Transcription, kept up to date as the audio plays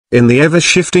In the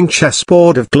ever-shifting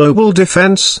chessboard of global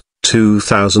defense,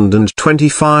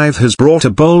 2025 has brought a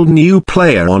bold new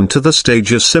player onto the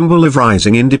stage, a symbol of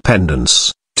rising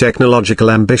independence, technological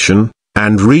ambition,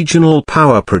 and regional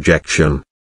power projection.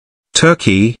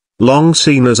 Turkey, long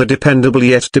seen as a dependable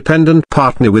yet dependent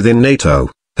partner within NATO,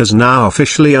 has now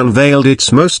officially unveiled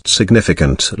its most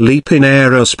significant leap in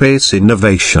aerospace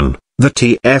innovation, the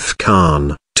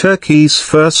KAAN, Turkey's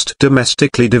first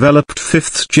domestically developed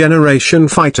fifth-generation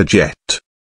fighter jet.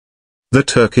 The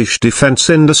Turkish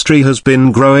defense industry has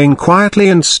been growing quietly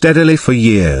and steadily for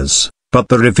years, but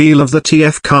the reveal of the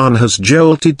KAAN has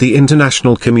jolted the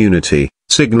international community,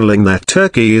 signaling that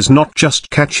Turkey is not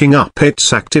just catching up,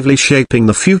 it's actively shaping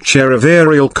the future of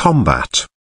aerial combat.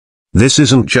 This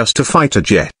isn't just a fighter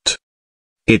jet.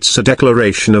 It's a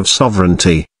declaration of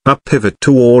sovereignty, a pivot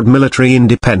toward military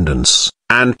independence,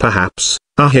 and perhaps,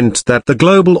 a hint that the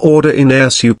global order in air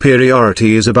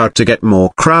superiority is about to get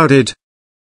more crowded.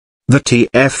 The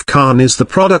KAAN is the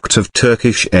product of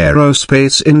Turkish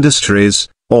Aerospace Industries,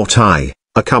 or TAI,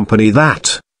 a company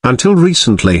that, until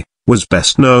recently, was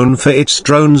best known for its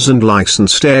drones and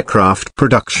licensed aircraft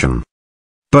production.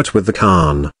 But with the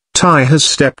KAAN, TAI has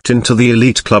stepped into the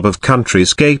elite club of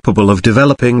countries capable of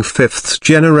developing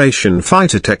fifth-generation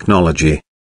fighter technology.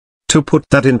 To put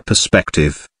that in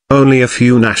perspective, only a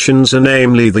few nations,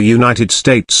 namely the United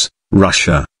States,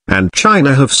 Russia, and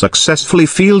China, have successfully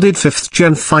fielded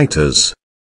fifth-gen fighters.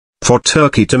 For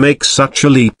Turkey to make such a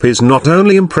leap is not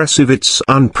only impressive, it's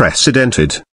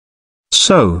unprecedented.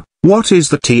 So, what is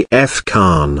the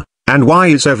KAAN, and why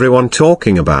is everyone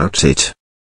talking about it?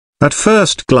 At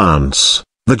first glance,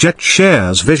 the jet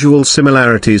shares visual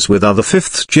similarities with other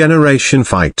fifth-generation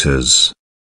fighters.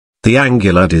 The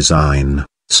angular design,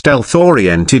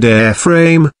 stealth-oriented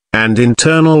airframe, and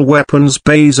internal weapons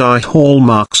bays are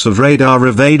hallmarks of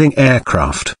radar-evading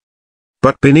aircraft.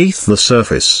 But beneath the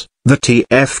surface, the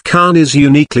KAAN is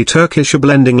uniquely Turkish,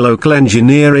 blending local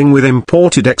engineering with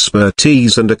imported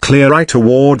expertise and a clear eye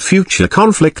toward future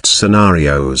conflict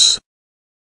scenarios.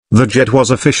 The jet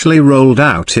was officially rolled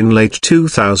out in late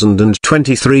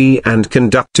 2023 and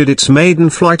conducted its maiden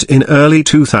flight in early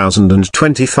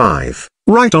 2025,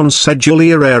 right on schedule,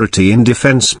 a rarity in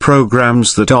defense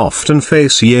programs that often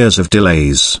face years of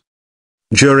delays.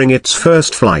 During its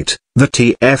first flight, the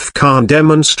KAAN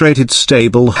demonstrated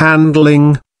stable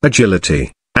handling,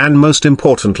 agility, and most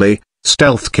importantly,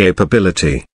 stealth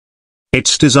capability.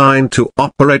 It's designed to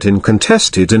operate in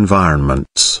contested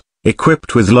environments,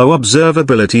 equipped with low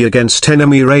observability against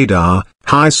enemy radar,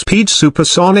 high-speed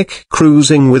supersonic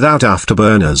cruising without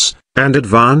afterburners, and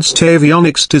advanced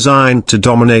avionics designed to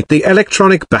dominate the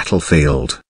electronic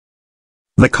battlefield.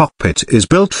 The cockpit is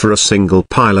built for a single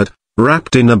pilot,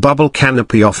 wrapped in a bubble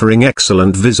canopy offering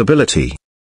excellent visibility.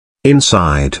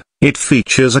 Inside, it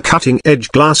features a cutting-edge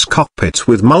glass cockpit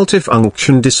with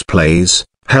multifunction displays,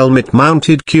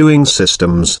 helmet-mounted cueing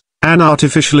systems, and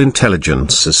artificial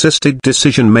intelligence-assisted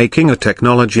decision-making,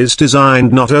 technologies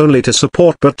designed not only to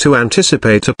support but to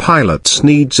anticipate a pilot's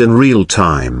needs in real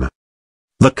time.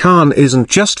 The KAAN isn't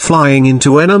just flying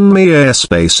into enemy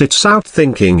airspace, it's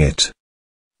outthinking it.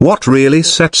 What really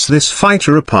sets this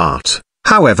fighter apart,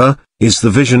 however, is the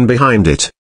vision behind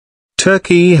it.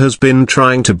 Turkey has been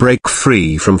trying to break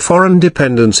free from foreign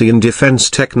dependency in defense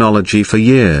technology for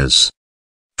years.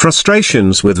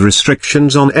 Frustrations with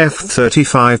restrictions on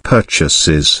F-35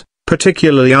 purchases,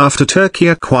 particularly after Turkey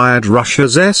acquired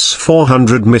Russia's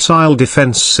S-400 missile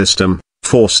defense system,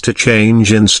 forced a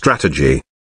change in strategy.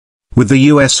 With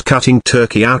the US cutting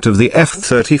Turkey out of the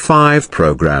F-35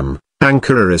 program,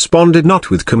 Ankara responded not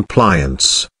with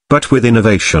compliance, but with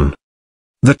innovation.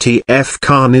 The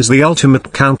KAAN is the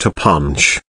ultimate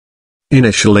counterpunch.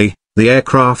 Initially, the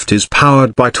aircraft is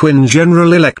powered by twin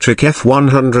General Electric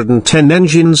F-110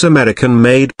 engines,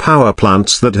 American-made power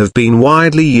plants that have been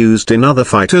widely used in other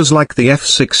fighters like the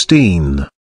F-16.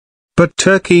 But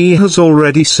Turkey has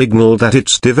already signaled that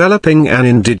it's developing an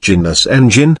indigenous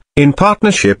engine, in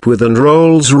partnership with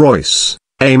Rolls-Royce,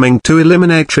 aiming to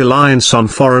eliminate reliance on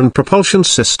foreign propulsion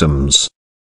systems.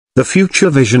 The future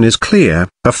vision is clear,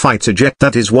 a fighter jet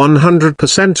that is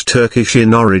 100% Turkish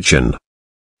in origin.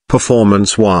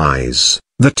 Performance-wise,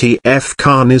 the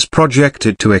KAAN is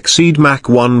projected to exceed Mach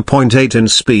 1.8 in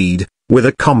speed, with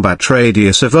a combat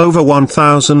radius of over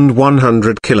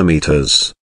 1,100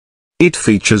 kilometers. It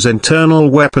features internal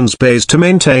weapons bays to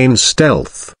maintain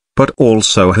stealth, but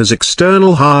also has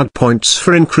external hardpoints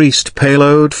for increased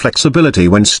payload flexibility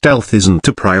when stealth isn't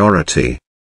a priority.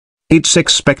 It's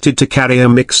expected to carry a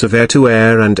mix of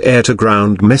air-to-air and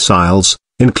air-to-ground missiles,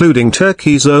 including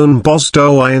Turkey's own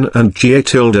Bozdoğan and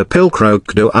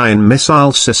G/Pilkrokdoğan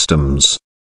missile systems.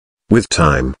 With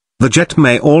time, the jet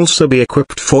may also be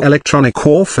equipped for electronic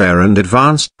warfare and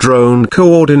advanced drone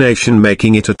coordination,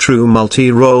 making it a true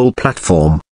multi-role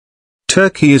platform.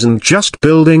 Turkey isn't just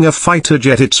building a fighter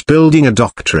jet, it's building a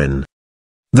doctrine.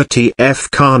 The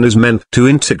KAAN is meant to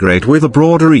integrate with a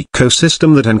broader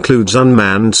ecosystem that includes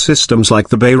unmanned systems like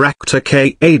the Bayraktar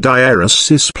KA-DIRS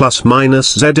ZA-DIRS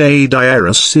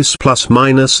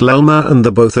Lelma, and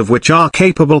the both of which are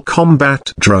capable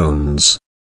combat drones.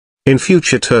 In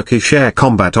future Turkish air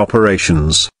combat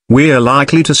operations, we are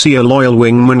likely to see a loyal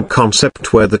wingman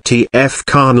concept where the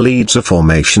KAAN leads a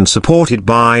formation supported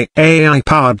by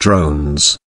AI-powered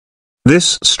drones.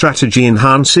 This strategy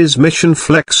enhances mission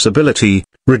flexibility,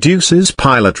 reduces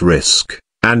pilot risk,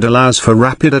 and allows for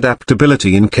rapid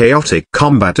adaptability in chaotic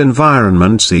combat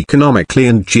environments. Economically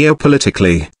and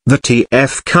geopolitically, the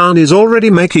KAAN is already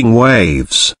making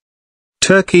waves.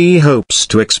 Turkey hopes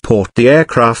to export the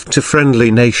aircraft to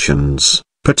friendly nations,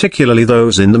 particularly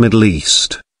those in the Middle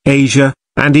East, Asia,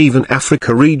 and even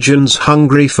Africa regions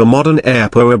hungry for modern air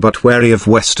power but wary of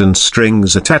Western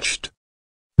strings attached.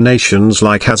 Nations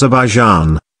like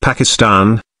Azerbaijan,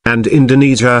 Pakistan, and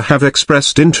Indonesia have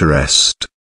expressed interest.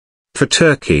 For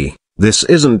Turkey, this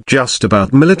isn't just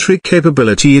about military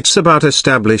capability, it's about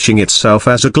establishing itself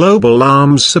as a global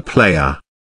arms supplier.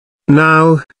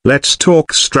 Now, let's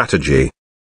talk strategy.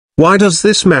 Why does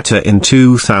this matter in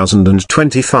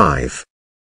 2025?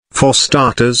 For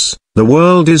starters, the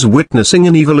world is witnessing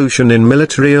an evolution in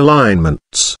military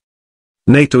alignments.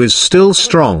 NATO is still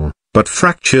strong, but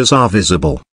fractures are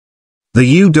visible. The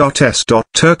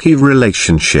U.S.-Turkey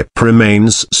relationship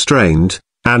remains strained,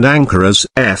 and Ankara's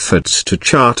efforts to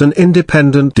chart an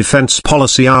independent defense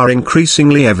policy are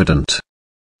increasingly evident.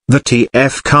 The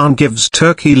KAAN gives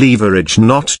Turkey leverage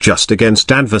not just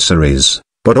against adversaries,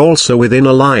 but also within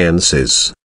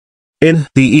alliances. In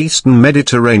the eastern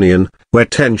Mediterranean, where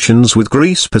tensions with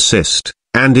Greece persist,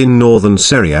 and in northern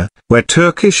Syria, where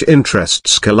Turkish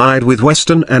interests collide with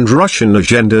Western and Russian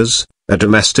agendas, a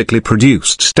domestically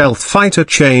produced stealth fighter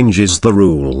changes the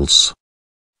rules.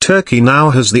 Turkey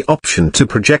now has the option to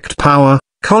project power,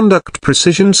 conduct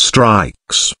precision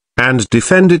strikes, and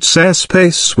defend its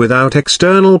airspace without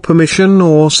external permission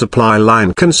or supply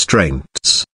line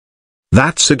constraints.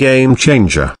 That's a game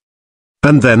changer.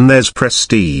 And then there's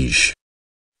prestige.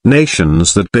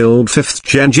 Nations that build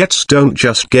fifth-gen jets don't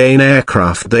just gain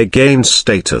aircraft, they gain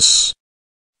status.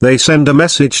 They send a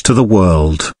message to the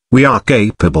world: we are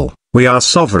capable, we are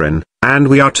sovereign, and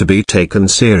we are to be taken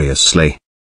seriously.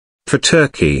 For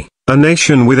Turkey, a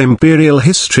nation with imperial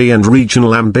history and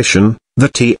regional ambition, the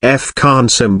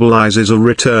KAAN symbolizes a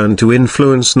return to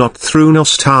influence not through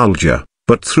nostalgia,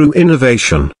 but through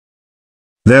innovation.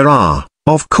 There are,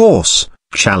 of course,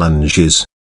 challenges.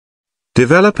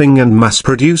 Developing and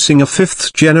mass-producing a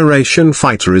fifth-generation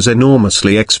fighter is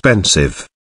enormously expensive.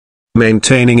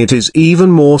 Maintaining it is even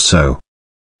more so.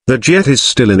 The jet is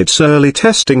still in its early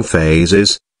testing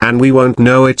phases, and we won't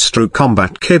know its true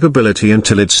combat capability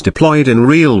until it's deployed in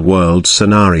real-world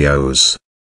scenarios.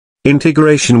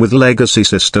 Integration with legacy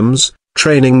systems,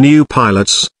 training new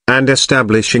pilots, and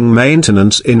establishing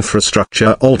maintenance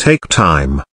infrastructure all take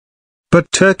time.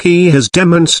 But Turkey has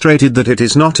demonstrated that it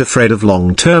is not afraid of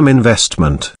long-term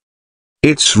investment.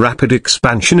 Its rapid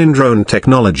expansion in drone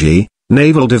technology,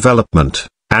 naval development,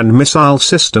 and missile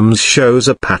systems shows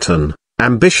a pattern: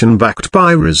 ambition backed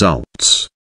by results.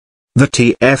 The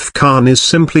KAAN is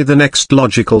simply the next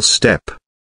logical step.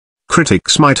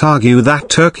 Critics might argue that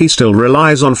Turkey still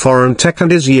relies on foreign tech and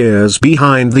is years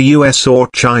behind the US or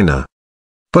China.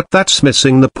 But that's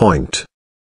missing the point.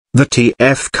 The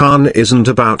KAAN isn't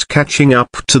about catching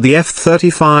up to the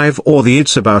F-35 or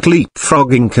it's about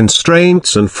leapfrogging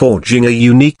constraints and forging a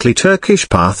uniquely Turkish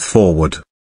path forward.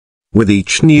 With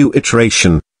each new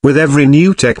iteration, with every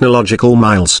new technological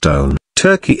milestone,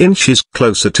 Turkey inches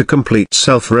closer to complete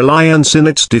self-reliance in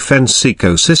its defense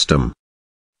ecosystem.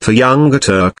 For younger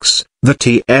Turks, the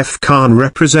KAAN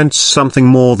represents something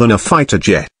more than a fighter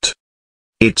jet.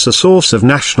 It's a source of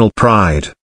national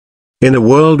pride. In a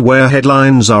world where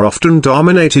headlines are often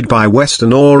dominated by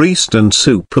Western or Eastern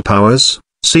superpowers,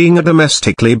 seeing a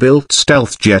domestically built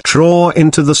stealth jet roar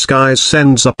into the skies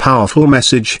sends a powerful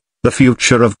message: the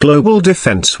future of global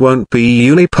defense won't be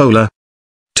unipolar.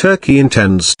 Turkey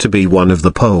intends to be one of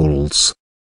the poles.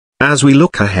 As we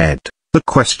look ahead, the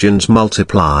questions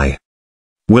multiply.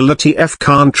 Will the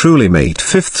KAAN truly meet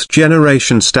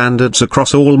fifth-generation standards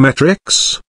across all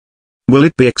metrics? Will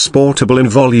it be exportable in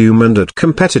volume and at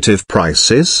competitive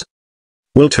prices?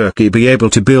 Will Turkey be able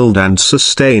to build and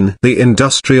sustain the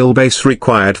industrial base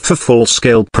required for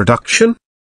full-scale production?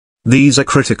 These are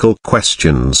critical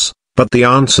questions, but the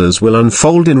answers will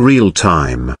unfold in real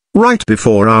time, right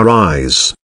before our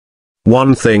eyes.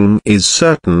 One thing is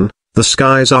certain, the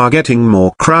skies are getting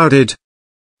more crowded.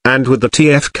 And with the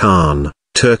KAAN,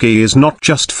 Turkey is not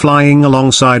just flying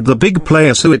alongside the big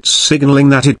players who it's signaling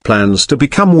that it plans to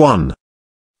become one.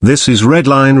 This is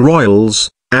Redline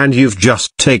Royals, and you've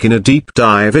just taken a deep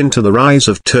dive into the rise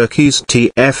of Turkey's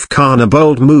KAAN, a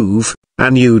bold move, a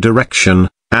new direction,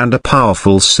 and a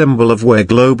powerful symbol of where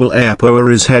global air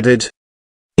power is headed.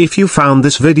 If you found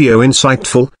this video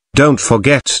insightful, don't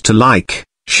forget to like,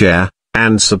 share,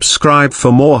 and subscribe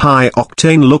for more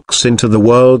high-octane looks into the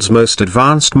world's most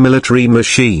advanced military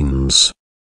machines.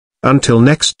 Until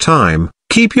next time,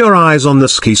 keep your eyes on the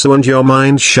ski and your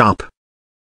mind sharp.